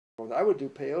with it. I would do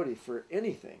peyote for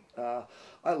anything.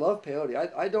 I love peyote.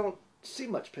 I don't see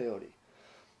much peyote.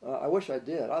 I wish I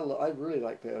did. I really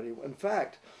like peyote. In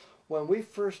fact, when we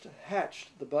first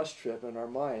hatched the bus trip in our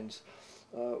minds,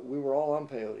 we were all on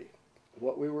peyote.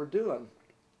 What we were doing,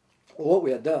 what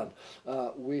we had done,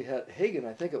 we had, Hagen,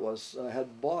 I think it was,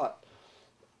 had bought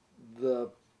the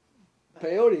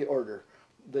peyote order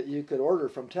that you could order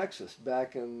from Texas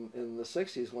back in the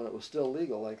 60s when it was still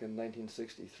legal, like in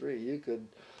 1963. You could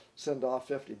send off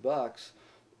 $50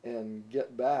 and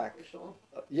get back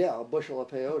a bushel of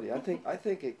peyote. I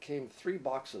think it came 3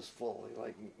 boxes full,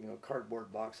 like, you know,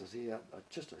 cardboard boxes. He had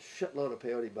just a shitload of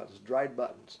peyote buttons, dried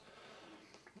buttons.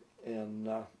 And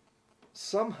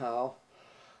somehow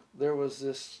there was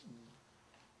this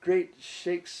great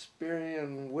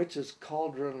Shakespearean witch's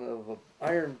cauldron of an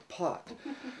iron pot.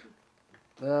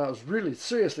 It was really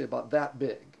seriously about that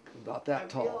big, about that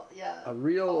tall. A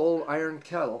real old iron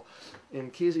kettle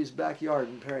in Kesey's backyard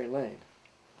in Perry Lane.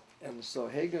 And so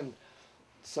Hagen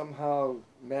somehow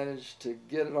managed to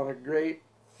get it on a grate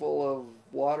full of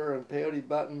water and peyote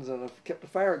buttons, and kept a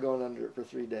fire going under it for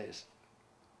 3 days.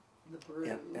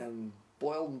 And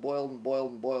boiled and boiled and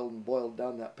boiled and boiled and boiled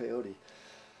down that peyote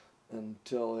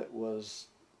until it was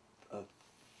a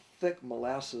thick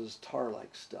molasses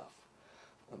tar-like stuff.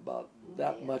 About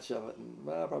that much of it,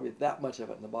 well, probably that much of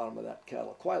it in the bottom of that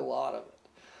kettle. Quite a lot of it.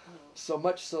 So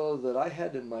much so that I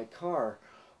had in my car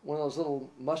one of those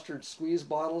little mustard squeeze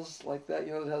bottles like that,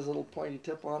 you know, that has a little pointy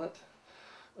tip on it,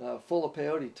 full of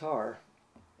peyote tar,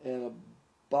 and a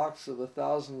box of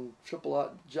 1,000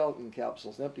 triple-aught gelatin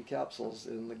capsules, empty capsules,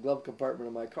 in the glove compartment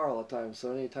of my car all the time.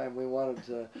 So anytime we wanted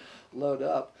to load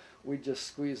up, we'd just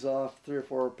squeeze off 3 or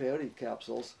 4 peyote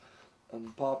capsules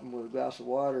and pop them with a glass of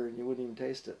water, and you wouldn't even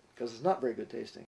taste it, because it's not very good tasting.